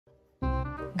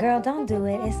Girl, don't do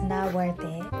it. It's not worth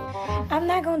it. I'm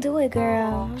not gonna do it,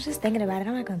 girl. I was just thinking about it.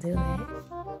 I'm not gonna do it.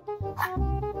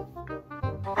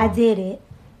 I did it.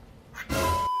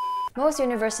 Most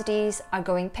universities are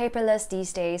going paperless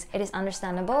these days. It is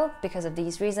understandable because of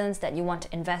these reasons that you want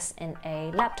to invest in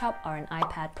a laptop or an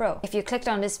iPad Pro. If you clicked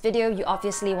on this video, you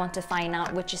obviously want to find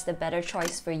out which is the better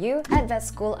choice for you. At vet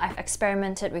school, I've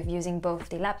experimented with using both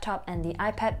the laptop and the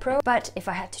iPad Pro, but if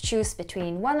I had to choose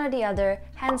between one or the other,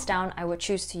 hands down, I would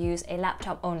choose to use a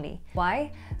laptop only.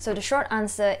 Why? So the short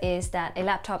answer is that a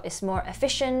laptop is more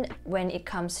efficient when it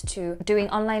comes to doing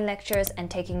online lectures and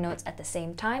taking notes at the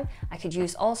same time. I could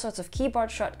use all sorts of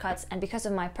keyboard shortcuts, and because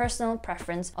of my personal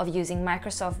preference of using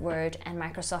Microsoft Word and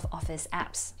Microsoft Office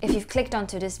apps. If you've clicked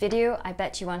onto this video, I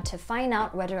bet you want to find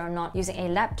out whether or not using a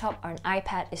laptop or an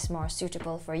iPad is more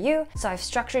suitable for you. So I've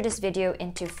structured this video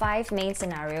into 5 main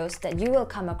scenarios that you will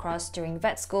come across during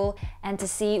vet school, and to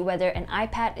see whether an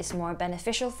iPad is more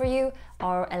beneficial for you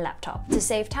or a laptop. To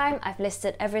save time, I've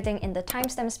listed everything in the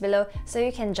timestamps below so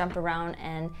you can jump around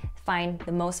and find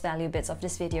the most value bits of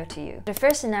this video to you. The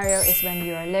first scenario is when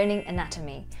you are learning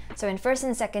anatomy. So in first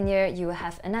and second year, you will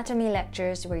have anatomy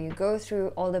lectures where you go through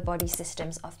all the body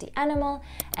systems of the animal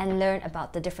and learn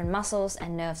about the different muscles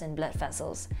and nerves and blood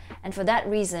vessels. And for that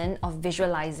reason of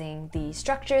visualizing the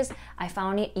structures, I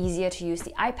found it easier to use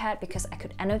the iPad because I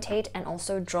could annotate and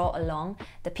also draw along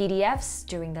the PDFs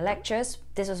during the lectures.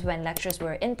 This was when lectures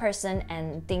were in person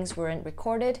and things weren't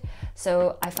recorded,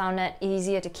 so I found it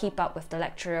easier to keep up with the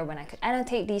lecturer when I could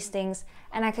annotate these things,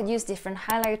 and I could use different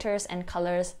highlighters and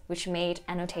colors, which made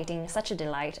annotating such a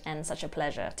delight and such a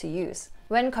pleasure to use.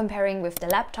 When comparing with the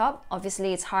laptop,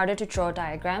 obviously it's harder to draw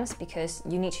diagrams because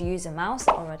you need to use a mouse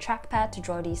or a trackpad to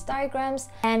draw these diagrams,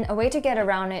 and a way to get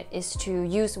around it is to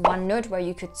use OneNote, where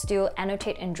you could still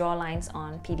annotate and draw lines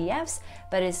on PDFs,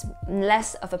 but it's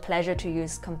less of a pleasure to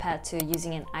use compared to using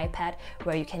an iPad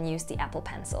where you can use the Apple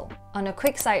Pencil. On a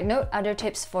quick side note, other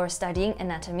tips for studying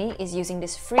anatomy is using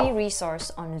this free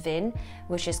resource on Vin,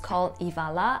 which is called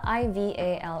Ivala,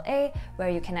 I-V-A-L-A, where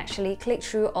you can actually click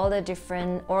through all the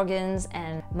different organs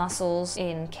and muscles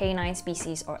in canine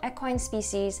species or equine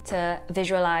species to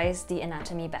visualize the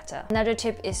anatomy better. Another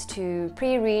tip is to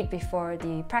pre-read before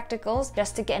the practicals,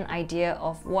 just to get an idea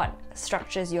of what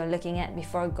structures you're looking at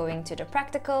before going to the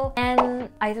practical. And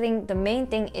I think the main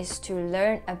thing is to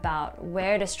learn about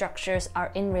where the structures are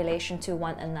in relation to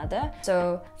one another.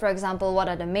 So for example, what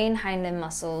are the main hind limb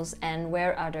muscles and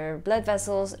where are the blood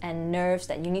vessels and nerves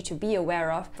that you need to be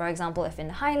aware of. For example, if in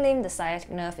the hind limb, the sciatic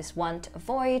nerve is one to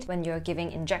avoid when you're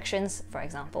giving injections, for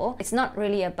example. It's not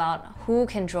really about who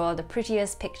can draw the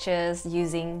prettiest pictures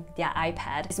using their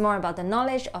iPad. It's more about the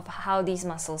knowledge of how these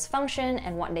muscles function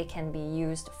and what they can be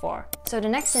used for. So the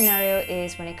next scenario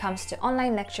is when it comes to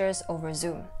online lectures over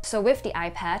Zoom. So with the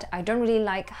iPad, I don't really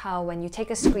like how when you take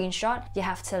a screenshot, you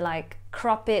have to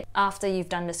crop it after you've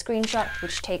done the screenshot,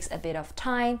 which takes a bit of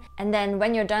time. And then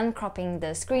when you're done cropping the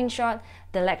screenshot,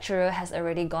 the lecturer has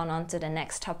already gone on to the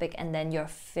next topic, and then you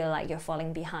feel like you're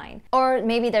falling behind. Or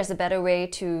maybe there's a better way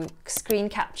to screen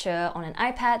capture on an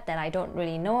iPad that I don't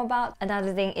really know about.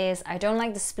 Another thing is I don't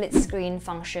like the split screen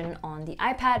function on the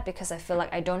iPad because I feel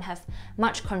like I don't have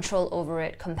much control over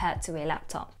it compared to a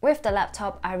laptop. With the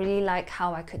laptop, I really like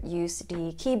how I could use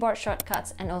the keyboard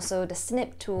shortcuts and also the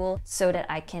snip tool so that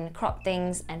I can crop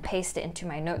things and paste it into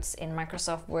my notes in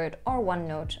Microsoft Word or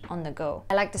OneNote on the go.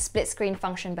 I like the split screen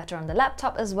function better on the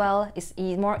laptop as well. It's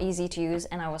more easy to use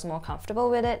and I was more comfortable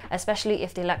with it, especially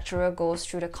if the lecturer goes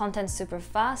through the content super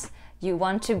fast. You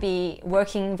want to be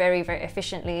working very, very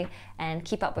efficiently and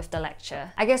keep up with the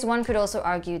lecture. I guess one could also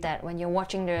argue that when you're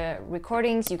watching the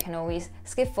recordings, you can always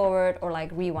skip forward or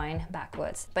rewind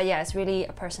backwards. But yeah, it's really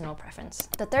a personal preference.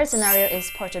 The third scenario is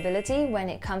portability when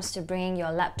it comes to bringing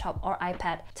your laptop or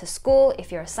iPad to school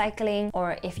if you're cycling,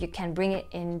 or if you can bring it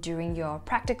in during your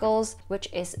practicals, which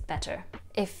is better.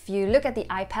 If you look at the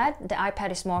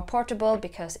iPad is more portable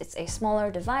because it's a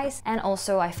smaller device, and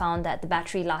also I found that the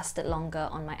battery lasted longer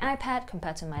on my iPad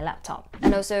compared to my laptop.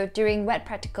 And also during wet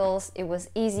practicals, it was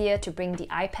easier to bring the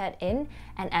iPad in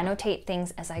and annotate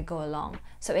things as I go along.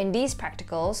 So in these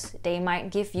practicals, they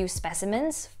might give you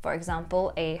specimens, for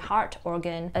example, a heart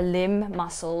organ, a limb,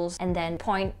 muscles, and then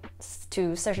point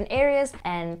to certain areas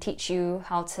and teach you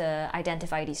how to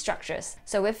identify these structures.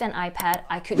 So with an iPad,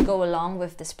 I could go along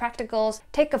with these practicals,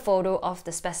 take a photo of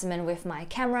the specimen with my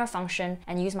camera function,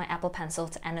 and use my Apple Pencil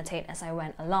to annotate as I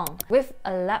went along. With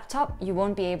a laptop, you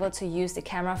won't be able to use the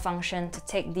camera function to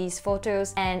take these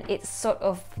photos, and it's sort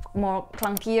of more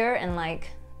clunkier and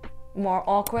more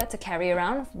awkward to carry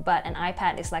around, but an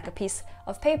iPad is like a piece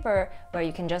of paper where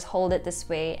you can just hold it this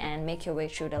way and make your way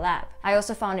through the lab. I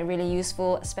also found it really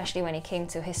useful, especially when it came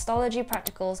to histology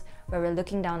practicals where we're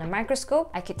looking down a microscope.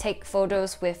 I could take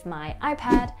photos with my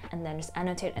iPad and then just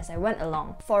annotate as I went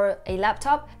along. For a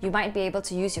laptop, you might be able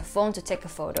to use your phone to take a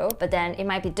photo, but then it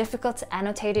might be difficult to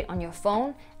annotate it on your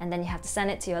phone, and then you have to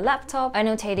send it to your laptop,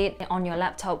 annotate it on your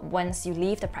laptop once you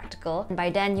leave the practical, and by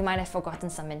then you might have forgotten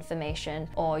some information,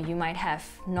 or you might have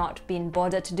not been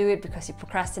bothered to do it because you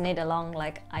procrastinate along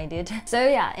like I did. So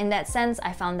yeah, in that sense,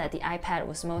 I found that the iPad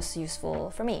was most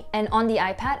useful for me. And on the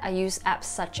iPad, I use apps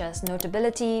such as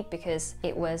Notability because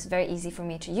it was very easy for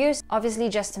me to use. Obviously,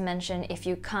 just to mention, if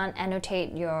you can't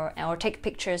annotate or take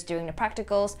pictures during the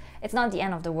practicals, it's not the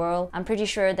end of the world. I'm pretty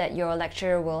sure that your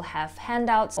lecturer will have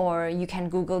handouts, or you can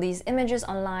Google these images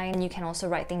online, and you can also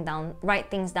write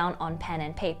things down on pen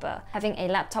and paper. Having a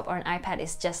laptop or an iPad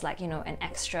is just like, you know, an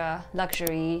extra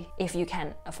luxury if you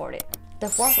can afford it. The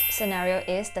fourth scenario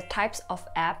is the types of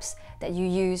apps that you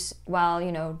use while,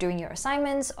 you know, doing your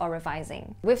assignments or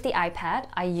revising. With the iPad,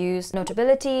 I use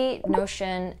Notability,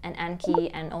 Notion, and Anki,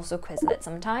 and also Quizlet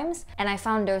sometimes. And I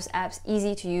found those apps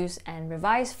easy to use and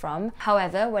revise from.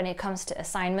 However, when it comes to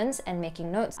assignments and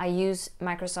making notes, I use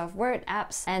Microsoft Word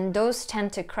apps, and those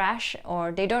tend to crash,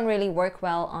 or they don't really work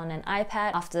well on an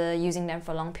iPad after using them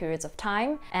for long periods of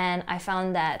time. And I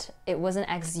found that it wasn't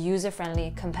as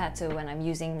user-friendly compared to when I'm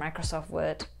using Microsoft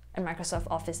Word and Microsoft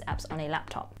Office apps on a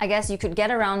laptop. I guess you could get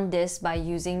around this by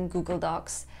using Google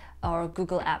Docs or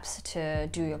Google Apps to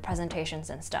do your presentations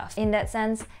and stuff. In that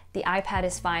sense, the iPad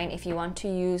is fine if you want to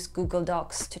use Google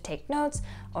Docs to take notes,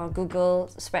 or Google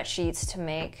Spreadsheets to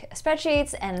make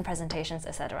spreadsheets and presentations,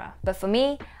 etc. But for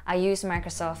me, I use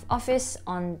Microsoft Office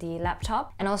on the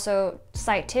laptop. And also,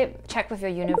 side tip, check with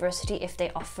your university if they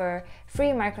offer free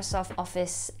Microsoft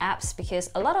Office apps,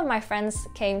 because a lot of my friends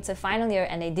came to final year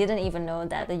and they didn't even know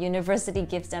that the university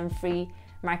gives them free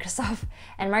Microsoft,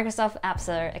 and Microsoft apps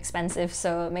are expensive,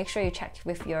 so make sure you check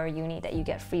with your uni that you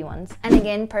get free ones. And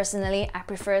again, personally, I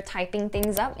prefer typing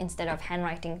things up instead of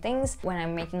handwriting things when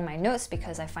I'm making my notes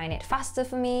because I find it faster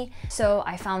for me. So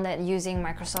I found that using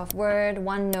Microsoft Word,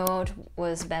 OneNote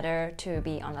was better to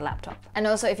be on a laptop. And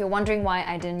also, if you're wondering why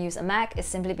I didn't use a Mac, it's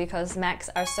simply because Macs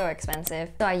are so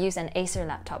expensive. So I use an Acer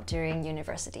laptop during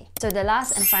university. So the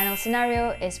last and final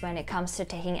scenario is when it comes to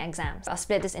taking exams. I'll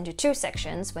split this into two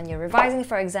sections: when you're revising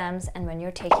for exams and when you're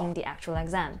taking the actual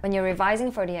exam. When you're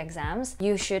revising for the exams,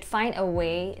 you should find a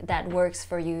way that works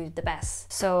for you the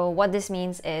best. So what this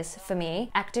means is, for me,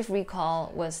 active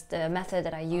recall was the method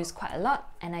that I use quite a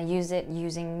lot, and I use it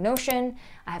using Notion.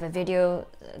 I have a video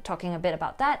talking a bit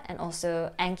about that, and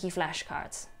also Anki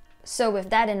flashcards. So with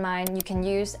that in mind, you can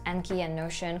use Anki and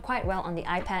Notion quite well on the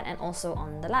iPad and also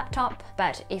on the laptop.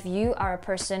 But if you are a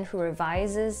person who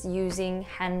revises using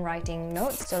handwriting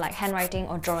notes, so like handwriting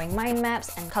or drawing mind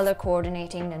maps and color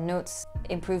coordinating the notes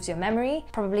improves your memory,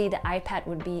 probably the iPad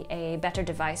would be a better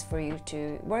device for you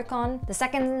to work on. The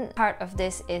second part of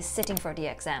this is sitting for the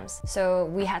exams. So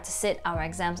we had to sit our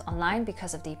exams online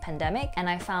because of the pandemic, and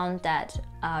I found that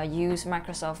I used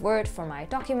Microsoft Word for my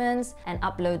documents and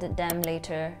uploaded them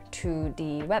later to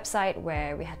the website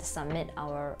where we had to submit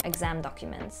our exam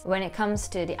documents. When it comes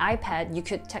to the iPad, you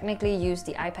could technically use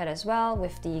the iPad as well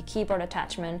with the keyboard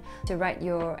attachment to write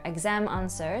your exam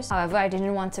answers. However, I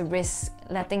didn't want to risk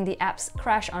letting the apps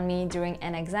crash on me during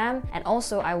an exam, and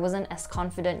also I wasn't as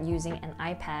confident using an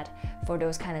iPad for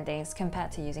those kind of things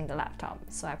compared to using the laptop,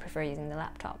 so I prefer using the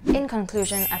laptop. In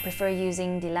conclusion, I prefer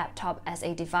using the laptop as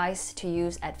a device to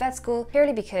use at vet school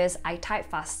purely because I type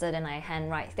faster than I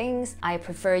handwrite things. I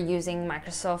prefer using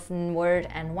Microsoft Word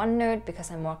and OneNote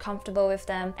because I'm more comfortable with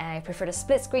them, and I prefer the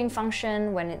split screen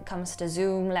function when it comes to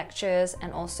Zoom lectures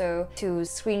and also to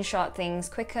screenshot things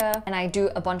quicker. And I do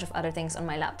a bunch of other things on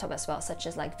my laptop as well, such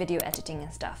as like video editing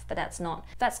and stuff, but that's not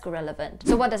vet school relevant.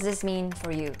 So what does this mean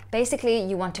for you? Basically,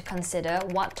 you want to consider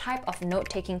what type of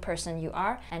note-taking person you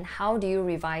are and how do you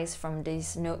revise from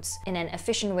these notes in an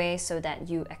efficient way so that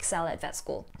you excel at vet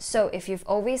school. So if you've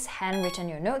always handwritten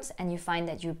your notes and you find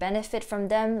that you benefit from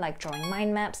them, like drawing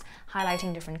mind maps,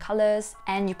 highlighting different colors,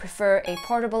 and you prefer a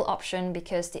portable option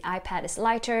because the iPad is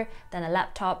lighter than a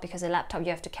laptop, because a laptop you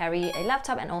have to carry a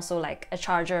laptop and also like a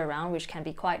charger around, which can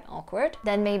be quite awkward,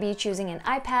 then maybe choosing an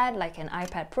iPad like an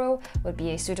iPad Pro would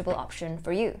be a suitable option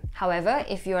for you. However,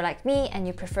 if you're like me and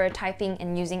you prefer typing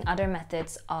and using other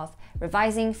methods of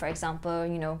revising, for example,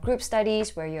 group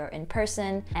studies where you're in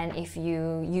person, and if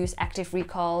you use active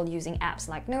recall using apps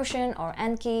like Notion or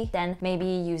Anki, then maybe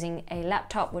using a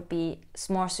laptop would be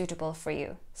more suitable for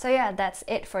you. So yeah, that's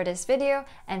it for this video.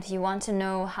 And if you want to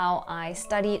know how I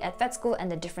studied at vet school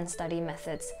and the different study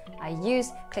methods I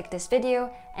use, click this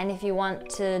video. And if you want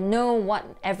to know what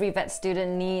every vet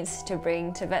student needs to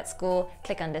bring to vet school,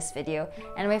 click on this video.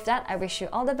 And with that, I wish you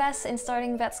all the best in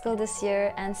starting vet school this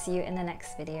year and see you in the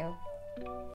next video.